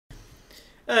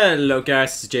Hello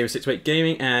guys, this is James68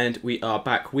 Gaming and we are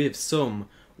back with some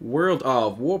World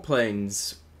of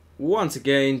Warplanes. Once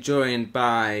again joined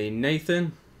by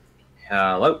Nathan.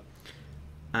 Hello.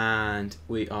 And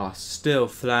we are still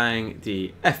flying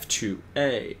the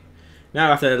F2A.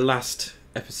 Now after the last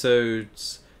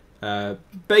episode's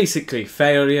basically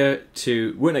failure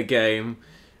to win a game,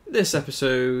 this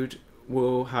episode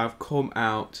will have come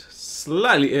out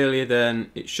slightly earlier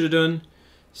than it should have done.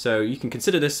 So you can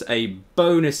consider this a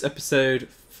bonus episode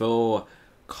for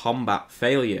combat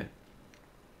failure.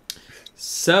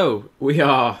 So we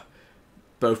are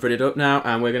both readied up now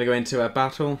and we're going to go into a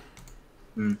battle.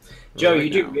 Joe, right you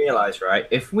do now. realise, right?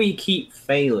 If we keep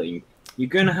failing, you're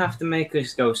going to have to make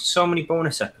us go so many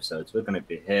bonus episodes. We're going to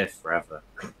be here forever.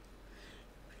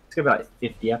 It's going to be like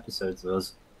 50 episodes of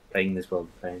us playing this World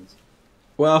of Planes.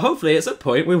 Well, hopefully at some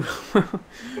point we'll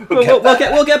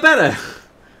get better.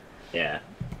 Yeah.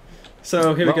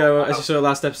 So here we go. As you saw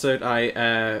last episode,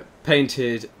 I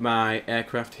painted my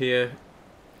aircraft here,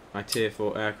 my Tier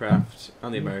 4 aircraft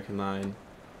on the American line,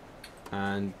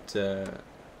 and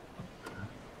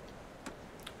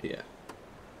yeah,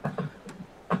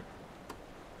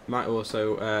 might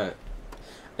also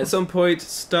at some point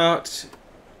start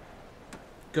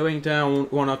going down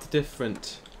one of the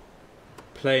different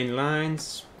plane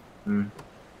lines.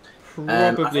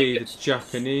 Probably the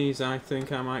Japanese. I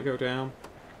think I might go down.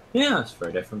 Yeah, that's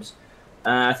very different.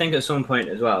 I think at some point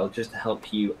as well, just to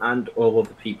help you and all of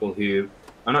the people who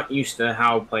are not used to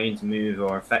how planes move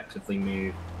or effectively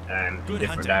move in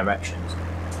different directions,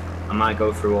 I might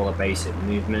go through all the basic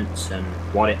movements and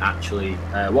what it actually,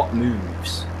 what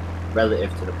moves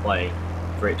relative to the plane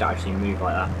for it to actually move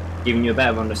like that. Giving you a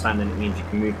better understanding, it means you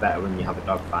can move better when you have a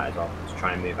dogfight as well, to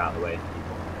try and move out of the way of people.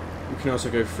 We can also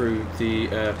go through the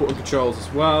button controls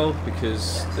as well,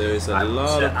 because there is a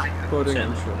lot of button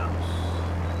controls.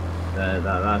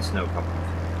 That's no problem.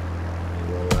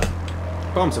 We'll,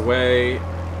 Bombs away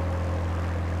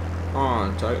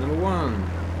on target number 1.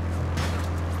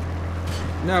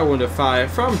 Now under fire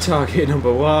from target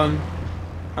number 1.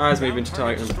 Eyes moving to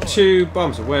target number 2.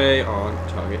 Bombs away on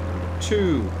target number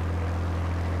 2.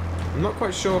 I'm not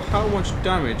quite sure how much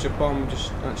damage a bomb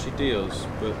just actually deals,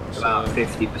 but about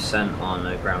 50% on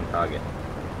a ground target,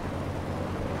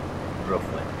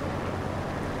 roughly.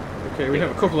 Okay, we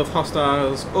have a couple of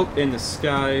hostiles up in the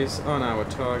skies on our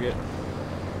target,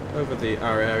 over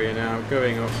our area now,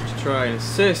 going up to try and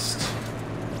assist.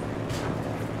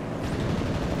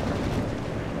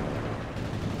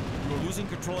 You're losing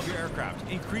control of your aircraft.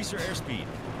 Increase your airspeed.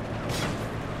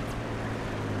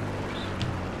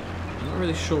 I'm not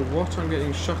really sure what I'm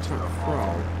getting shot at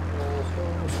from.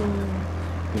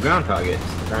 The ground targets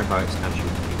can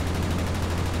shoot.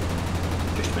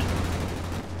 Just a minute.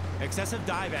 Excessive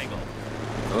dive angle.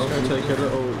 I'm going to take a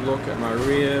little look at my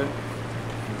rear.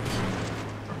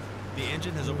 The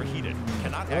engine has overheated.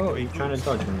 Cannot Oh, activate. you're trying to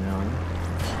dodge me now, aren't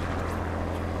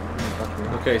you?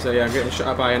 Okay, so yeah, I'm getting shot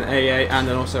at by an AA and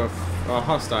then also a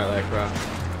hostile aircraft.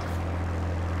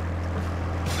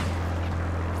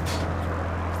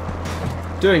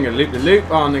 Doing a loop-the-loop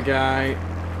on the guy,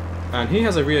 and he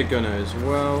has a rear gunner as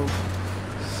well,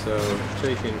 so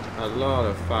taking a lot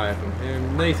of fire from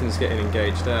him. Nathan's getting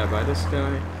engaged there by this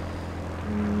guy.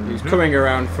 He's coming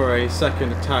around for a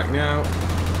second attack now,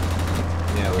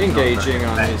 Yeah, engaging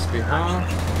on his behalf.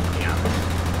 Yeah.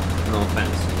 No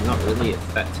offense, he's not really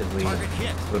effectively Target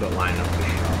hit. good at lining up the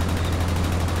shots.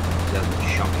 He hasn't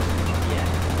shot me yet.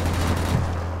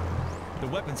 The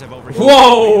weapons have overheated.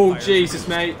 Whoa, Jesus,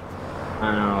 mate! I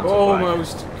know. it's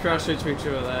Almost crashed into each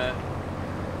other there.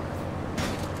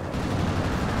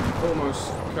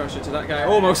 Almost crashed into that guy.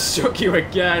 Almost struck you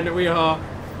again. We are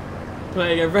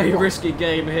playing a very risky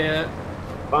game here.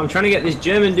 But I'm trying to get this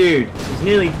German dude. He's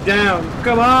nearly down.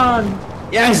 Come on!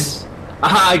 Yes!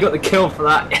 Aha, I got the kill for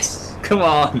that. Yes! Come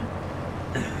on!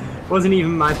 Wasn't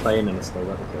even my plane and I still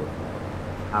got the kill.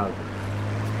 How good.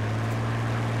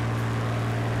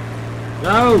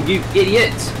 No, you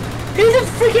idiot! Who the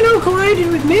freaking hell collided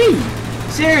with me?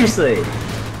 Seriously!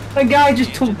 That guy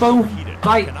just took both,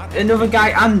 like, another guy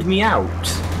and me out.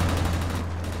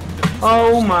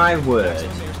 Oh my word.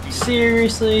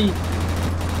 Seriously?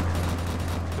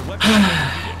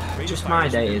 Just my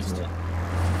day, isn't it?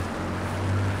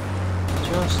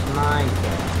 Just my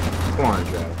day. Come on,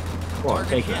 Joe. Come on,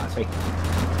 take it out, take it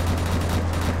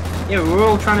out. Yeah, we're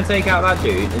all trying to take out that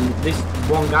dude, and this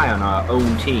one guy on our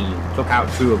own team took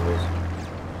out 2 of us.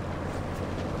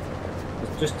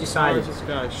 Just Why decided. is this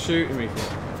guy shooting me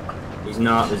for? He's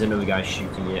not, there's another guy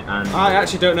shooting you, and... I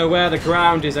actually don't know where the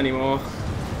ground is anymore.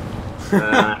 The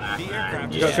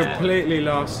aircraft You got Yeah. completely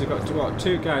lost. You got what,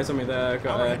 2 guys on me there.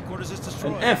 Got Our a, headquarters is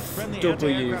destroyed. an Friendly anti-aircraft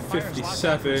fire is lost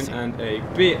FW57 accuracy. and a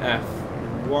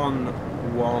BF110.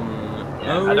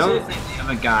 Yeah, I don't is it? think the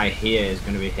other guy here is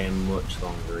going to be here much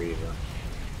longer either.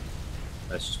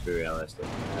 Let's just be realistic.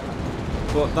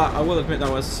 But that, I will admit, that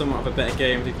was somewhat of a better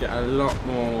game. Did get a lot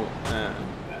more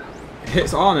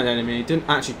hits on an enemy. Didn't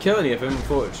actually kill any of them,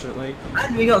 unfortunately.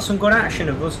 And we got some good action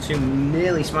of us two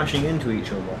nearly smashing into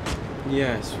each other.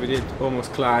 Yes, we did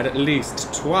almost collide at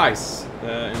least twice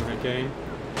in that game.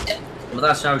 But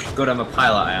that's how good of a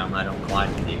pilot I am. I don't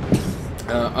collide with you.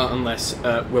 Unless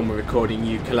when we're recording,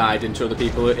 you collide into other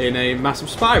people in a massive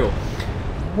spiral.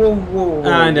 Whoa, whoa,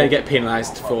 whoa. And whoa. get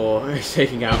penalised for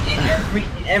taking out. In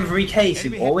every case,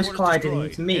 Enemy you've always headquarters collided destroyed.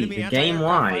 into me. Enemy The anti-aircraft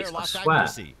game-wise, fire I lost swear.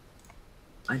 accuracy.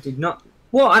 I did not.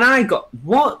 What? And I got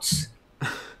what?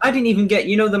 I didn't even get.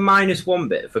 You know the -1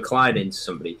 bit for colliding into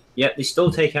somebody. Yet they still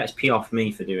take XP off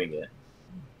me for doing it.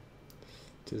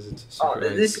 Oh,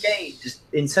 this game just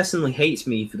incessantly hates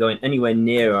me for going anywhere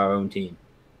near our own team.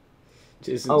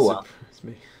 Doesn't Oh, well. surprise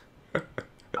me.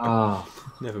 Oh.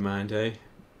 Never mind, eh?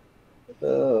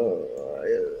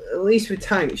 At least with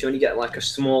tanks, you only get like a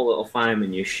small little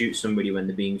fireman. You shoot somebody when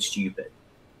they're being stupid.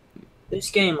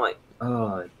 This game, like,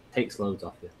 it takes loads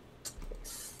off you.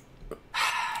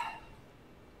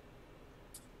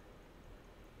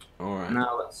 Alright.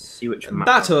 Now let's see which map.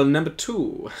 Battle number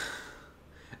 2.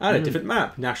 And a different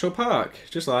map, National Park,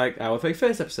 just like our very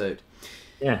first episode.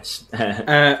 Yes.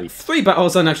 3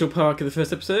 battles on National Park in the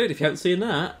first episode. If you haven't seen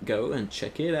that, go and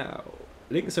check it out.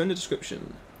 Links are in the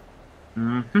description.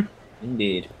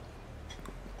 Indeed.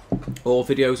 All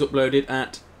videos uploaded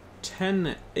at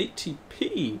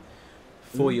 1080p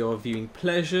for your viewing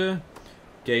pleasure.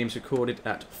 Games recorded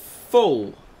at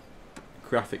full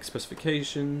graphic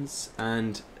specifications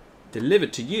and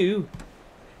delivered to you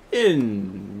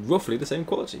in roughly the same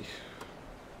quality.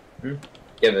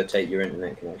 Give or take your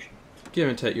internet connection. Give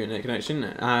and take your internet connection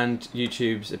and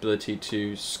YouTube's ability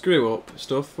to screw up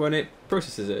stuff when it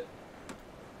processes it.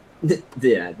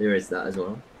 Yeah, there is that as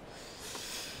well.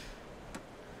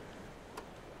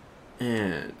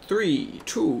 And 3,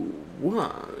 2,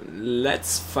 1,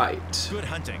 let's fight. Good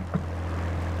hunting.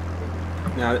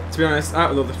 Now, to be honest, out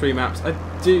of all the 3 maps, I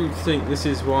do think this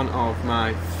is one of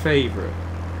my favourite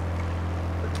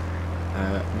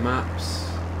maps.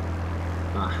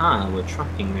 Aha, we're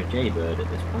tracking a jaybird at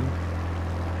this point.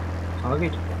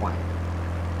 Target acquired.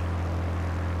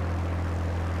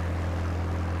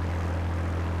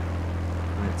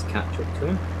 Let's catch up to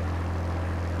him.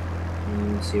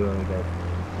 And see where we go.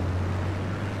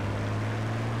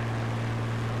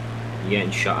 You're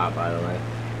getting shot at, by the way.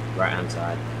 Right hand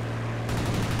side.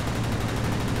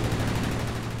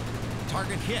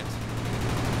 Target hit.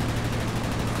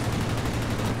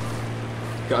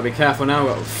 Gotta be careful now,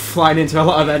 we're flying into a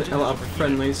lot of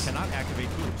friendlies. Cannot activate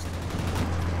boost.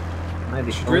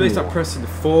 Maybe Should really start pressing the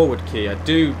forward key. I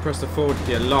do press the forward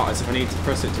key a lot as if I need to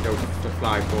press it to go to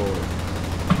fly forward.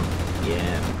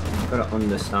 Yeah, you've got to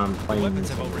understand planes. Weapons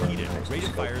have and overheated. just Rate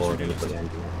of go fire is forward and reduced. put the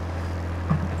engine in.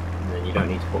 And then you don't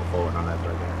need to put forward on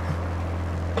ever again.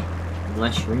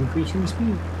 Unless you're increasing the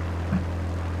speed.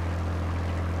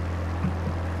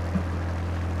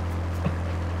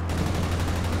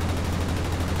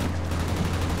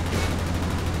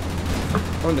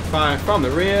 Under fire from the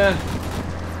rear.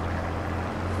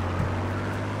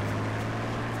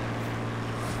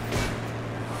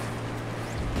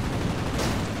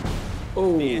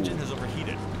 Oh, The engine has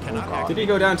overheated. Cannot God. activate. did he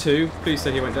go down 2? Please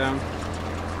say he went down.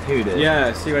 Who did?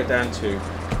 Yes, he went down 2.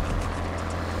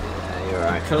 Yeah, you're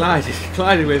right.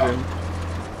 Collided with him,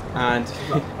 and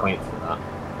Not the point for that.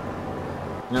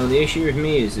 No, the issue with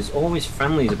me is there's always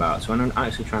friendlies about, so when I'm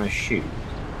actually trying to shoot,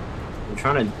 I'm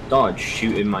trying to dodge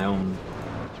shooting my own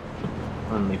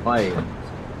friendly players.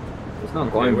 It's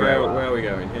not going okay, very where well. are we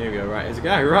going? Here we go. Right, there's a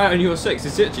guy right on your 6.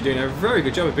 He's actually doing a very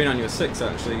good job of being on your 6.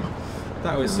 Actually,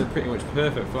 that was pretty much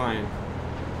perfect flying.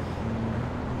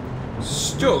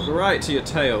 Stuck right to your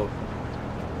tail.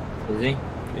 Is he?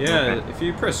 Yeah, Okay. if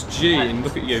you press G and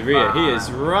look at your rear, he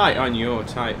is right on your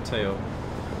tight tail.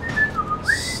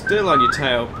 Still on your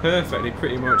tail, perfectly,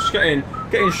 pretty much. Getting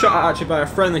shot at actually by a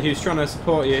friendly who's trying to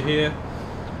support you here.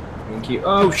 Thank you.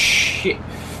 Oh shit!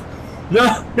 No!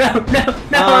 And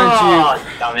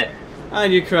Oh, damn it!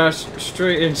 And you crash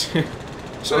straight into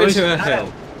a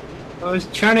hill. I was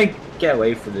trying to get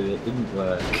away from it. It didn't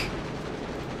work.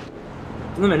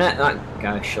 Look at that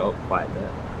guy shot up quite a bit.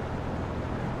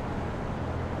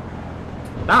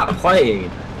 That plane!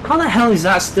 How the hell is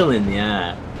that still in the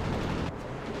air?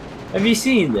 Have you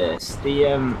seen this?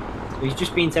 He's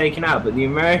just been taken out, but the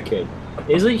American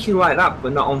It's literally like that,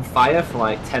 but not on fire for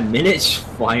like 10 minutes,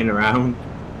 flying around.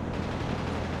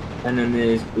 And then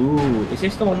there's is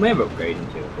this the one we're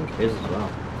upgrading to? I think it is as well.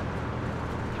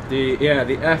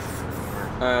 The F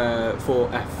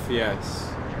for F, yes.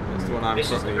 That's the one I'm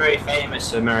This is a probably... very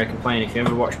famous American plane. If you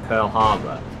ever watch Pearl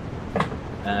Harbor,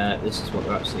 this is what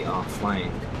they actually are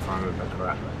flying, if I remember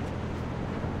correctly.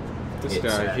 This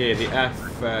guy here, the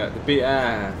F, the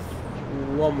BF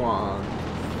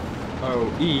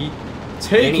 11OE,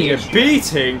 taking a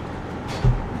beating,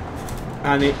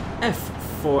 and the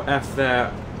F4F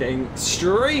there getting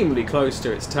extremely close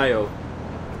to its tail.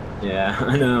 Yeah,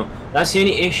 I know. That's the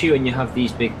only issue when you have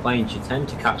these big planes. You tend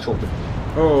to catch up with.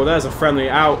 Oh, there's a friendly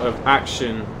out of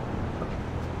action.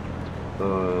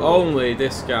 Only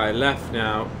this guy left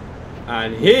now,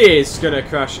 and he is gonna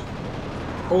crash.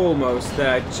 Almost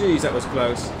there. Jeez, that was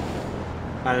close.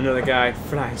 And another guy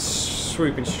flying,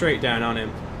 swooping straight down on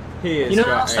him. He is. You know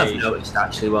what else I've noticed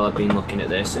actually while I've been looking at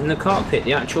this? In the cockpit,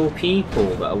 the actual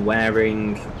people that are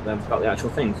wearing, they've got the actual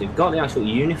things. They've got the actual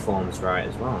uniforms right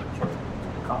as well. Actually,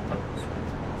 the cockpits.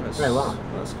 Very well.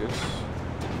 That's good.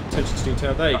 Attention to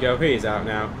detail. There you go. He is out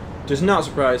now. Does not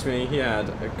surprise me. He had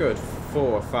a good 4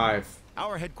 or 5.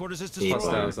 Our headquarters is Hostiles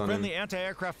destroyed. on Friendly him.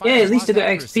 anti-aircraft Yeah, fighters at least I lost got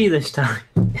accuracy. XP this time.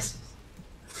 Yes.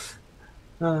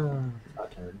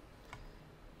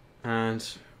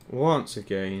 And once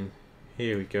again,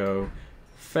 here we go.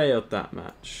 Failed that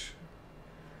match.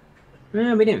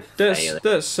 Yeah, we didn't fail it.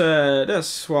 Let's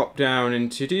swap down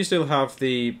into. Do you still have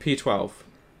the P12?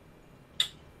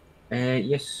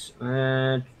 Yes.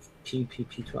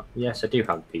 P12. Yes, I do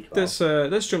have the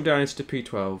P12. Let's jump down into the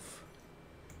P12.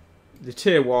 The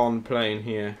Tier 1 plane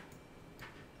here.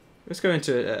 Let's go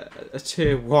into a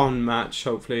Tier 1 match,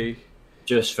 hopefully.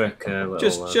 Just for a little,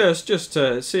 Just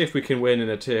to see if we can win in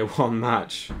a Tier 1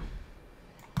 match.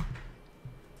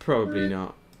 Probably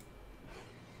not.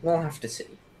 We'll have to see.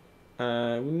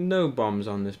 No bombs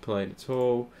on this plane at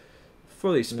all.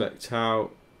 Fully spec'd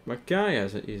out. My guy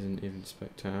isn't even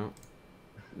spec'd out.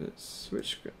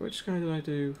 Which guy did I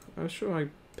do? I'm sure I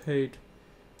paid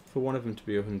for one of them to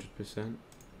be 100%.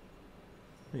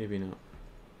 Maybe not.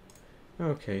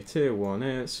 Okay, Tier 1.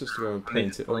 Let's just go and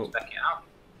paint it up.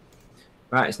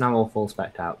 Right, it's now all full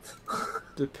spec'd out.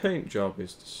 The paint job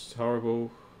is just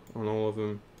horrible on all of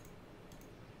them.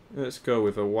 Let's go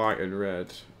with a white and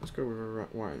red. Let's go with a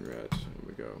white and red. Here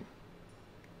we go.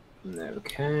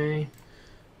 Okay.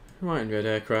 White and red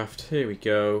aircraft. Here we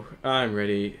go. I'm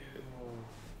ready.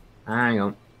 Hang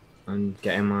on. I'm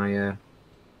getting my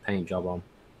paint job on.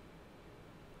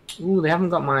 Ooh, they haven't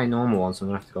got my normal one, so I'm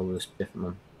going to have to go with a different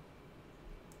one.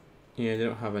 Yeah, they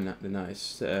don't have the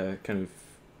nice kind of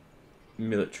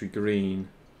military green.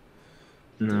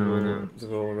 No.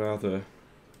 They're all rather...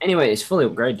 Anyway, it's fully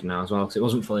upgraded now as well, because it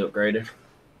wasn't fully upgraded.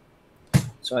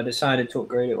 So I decided to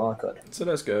upgrade it while I could. So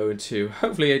let's go into,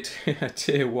 hopefully, a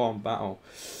Tier 1 battle.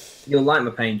 You'll like my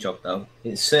paint job, though.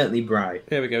 It's certainly bright.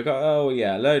 Here we go. Got, oh,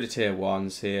 yeah, a load of Tier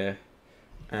 1s here.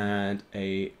 And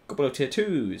a couple of Tier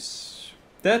 2s.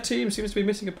 Their team seems to be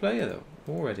missing a player, though,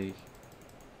 already.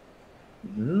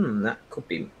 That could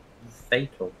be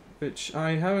fatal. Which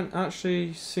I haven't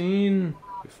actually seen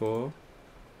before.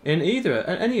 In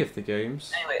any of the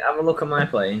games. Anyway, have a look at my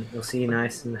plane. You'll see how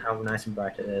nice and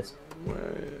bright it is.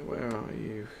 Where are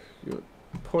you? You're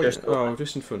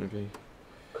just in front of me.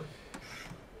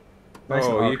 Nice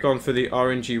You've gone for the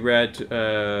orangey red.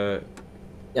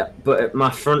 Yeah, but at my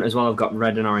front as well, I've got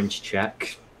red and orange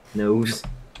check nose.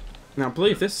 Now, I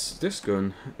believe this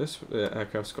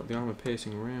aircraft's got the armor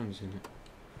piercing rounds in it.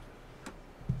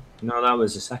 No, that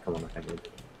was the second one I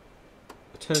think.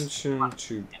 Attention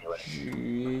to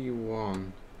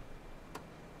G1.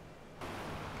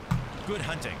 Good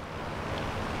hunting.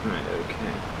 Right,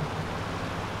 okay.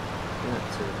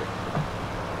 That's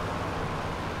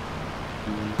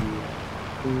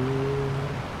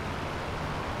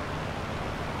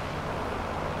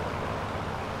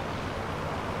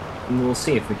and we'll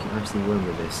see if we can actually win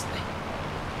with this thing.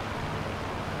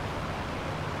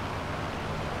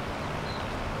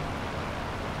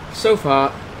 So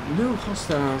far, no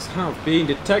hostiles have been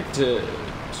detected.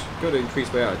 Got to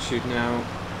increase my altitude now,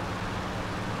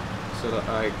 so that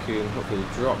I can hopefully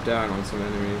drop down on some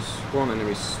enemies. 1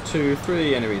 enemy, 2,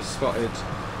 3 enemies spotted,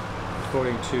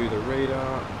 according to the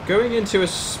radar. Going into a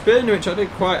spin, which I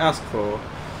didn't quite ask for,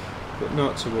 but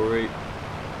not to worry.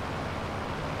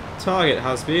 Target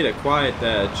has been acquired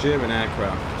there, German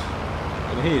aircraft,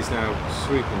 and he is now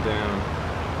swooping down.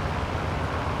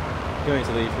 Going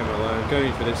to leave him alone.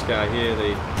 Going for this guy here,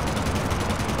 the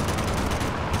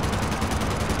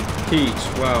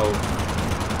P12.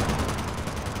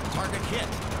 Target hit.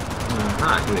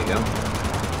 Ah, here we go.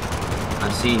 I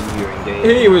see you're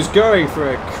engaged. He was going for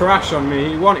a crash on me.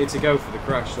 He wanted to go for the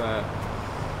crash there.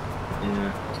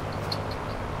 Yeah.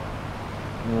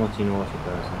 Naughty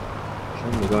person.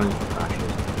 Shouldn't be going for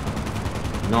crashes.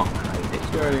 Not high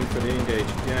pitch. Going in for the engage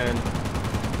again.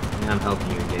 Yeah, I'm helping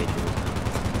you engage with.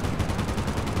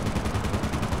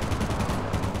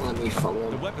 Let me follow.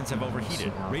 The weapons have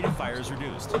overheated. Rate of fire is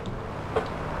reduced.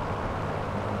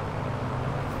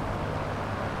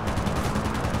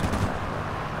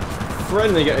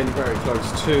 Friendly getting very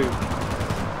close too.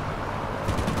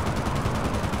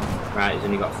 Right, he's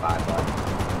only got 5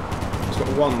 left. He's got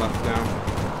 1 left now.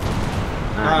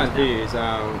 And he is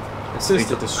out.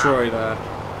 Assisted destroy there.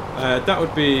 That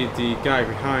would be the guy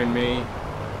behind me.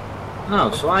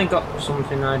 Oh, so I got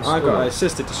something I I got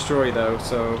assisted destroy though,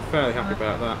 so fairly happy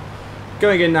about that.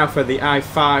 Going in now for the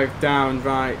I-5 down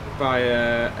right by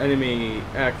enemy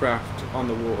aircraft on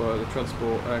the water, the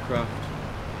transport aircraft.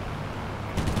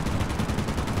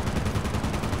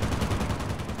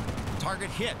 Target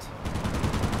hit.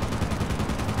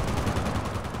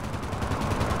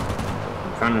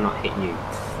 I'm trying to not hit you.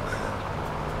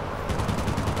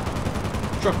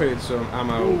 Dropping some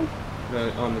ammo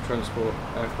on the transport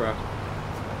aircraft.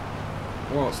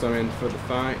 Whilst I'm in for the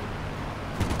fight.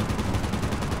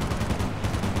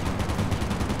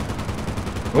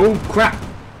 Oh crap!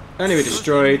 Enemy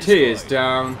destroyed, he is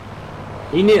down.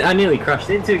 I nearly crashed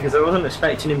into it because I wasn't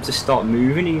expecting him to stop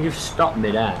moving, he just stopped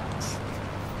mid-air.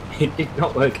 It did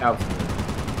not work out for me.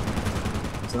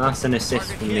 So that's an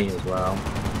assist for me as well.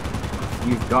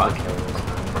 You've got to kill this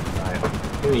man. Right,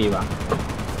 who are you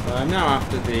after? I'm now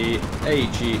after the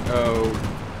AGO.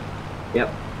 Yep,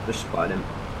 just spotted him.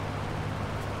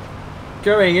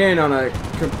 Going in on a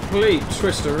complete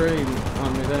twisterine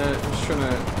on me there, just trying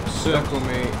to circle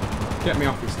me, get me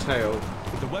off his tail.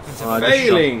 The weapons Oh, have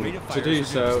Failing Rate of to fire do is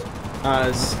so, reduced.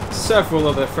 as several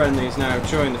other friendlies now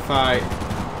join the fight.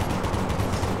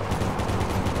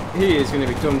 He is going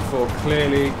to be done for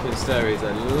clearly, because there is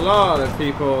a lot of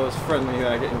people as friendly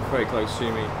there getting very close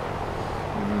to me.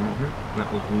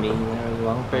 That was me there as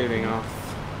well. Bailing off.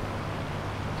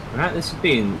 Right, this has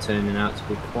been turning out to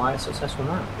be quite a successful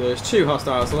now. There's 2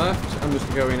 hostiles left. I'm just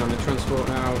going to go in on the transport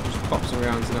now, just pop some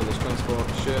rounds in on this transport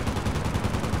ship.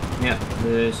 Yep,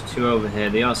 there's 2 over here.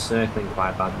 They are circling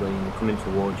quite badly and they're coming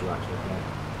towards you actually.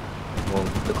 Well,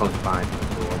 they're close by coming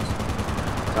towards.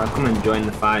 So I'll come and join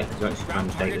the fight because we're actually trying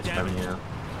to take this from you now.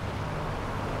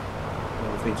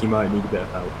 I think you might need a bit of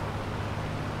help.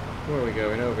 Where are we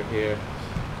going? Over here.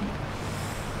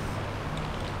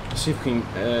 See if we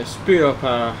can speed up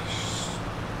our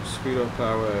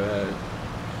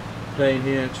plane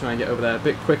here. Try and get over there a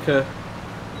bit quicker.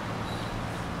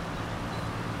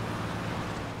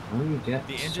 How do you get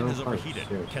The engine so is close? overheated.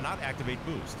 Seriously. Cannot activate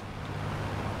boost.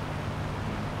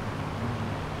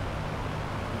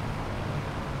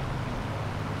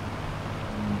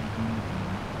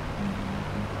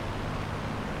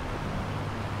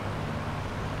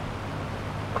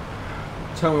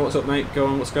 Tell me what's up, mate. Go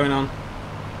on. What's going on?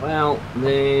 Well,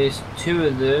 there's 2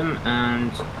 of them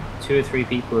and 2 or 3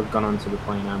 people have gone onto the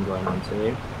plane I'm going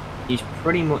onto. He's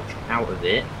pretty much out of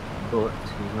it, but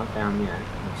he's not down yet.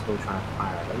 I'm still trying to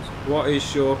fire at those. What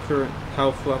is your current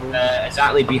health level?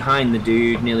 Exactly behind the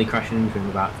dude, nearly crashing into him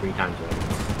about 3 times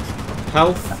already.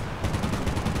 Health?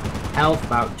 Health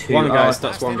about 2.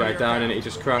 That's one guy down and he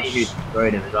just crashed. He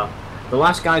destroyed him as well. The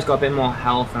last guy's got a bit more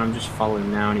health and I'm just following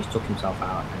him now and he's took himself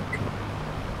out, I think.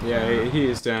 Yeah, he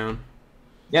is down.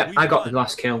 Yep, I got the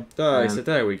last kill. So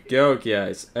there we go,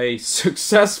 guys. A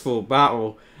successful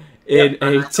battle in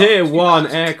a tier 1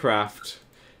 aircraft.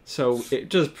 So it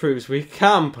just proves we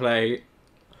can play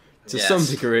to some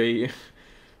degree.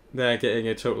 They're getting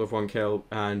a total of 1 kill,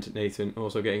 and Nathan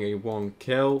also getting a 1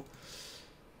 kill.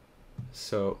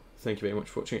 So thank you very much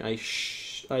for watching.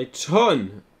 A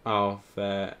ton of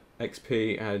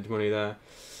XP and money there,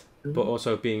 but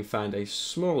also being found a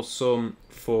small sum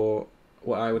for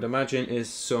what I would imagine is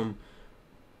some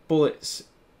bullets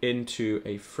into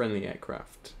a friendly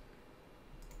aircraft.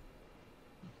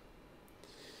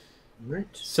 Right.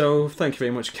 So thank you very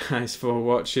much, guys, for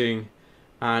watching,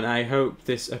 and I hope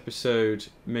this episode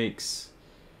makes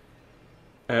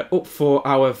up for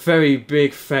our very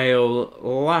big fail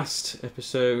last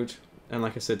episode. And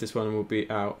like I said, this one will be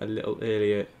out a little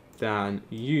earlier than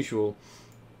usual.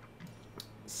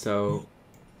 So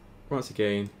once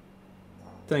again,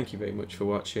 thank you very much for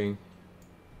watching,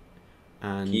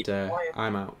 and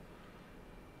I'm out.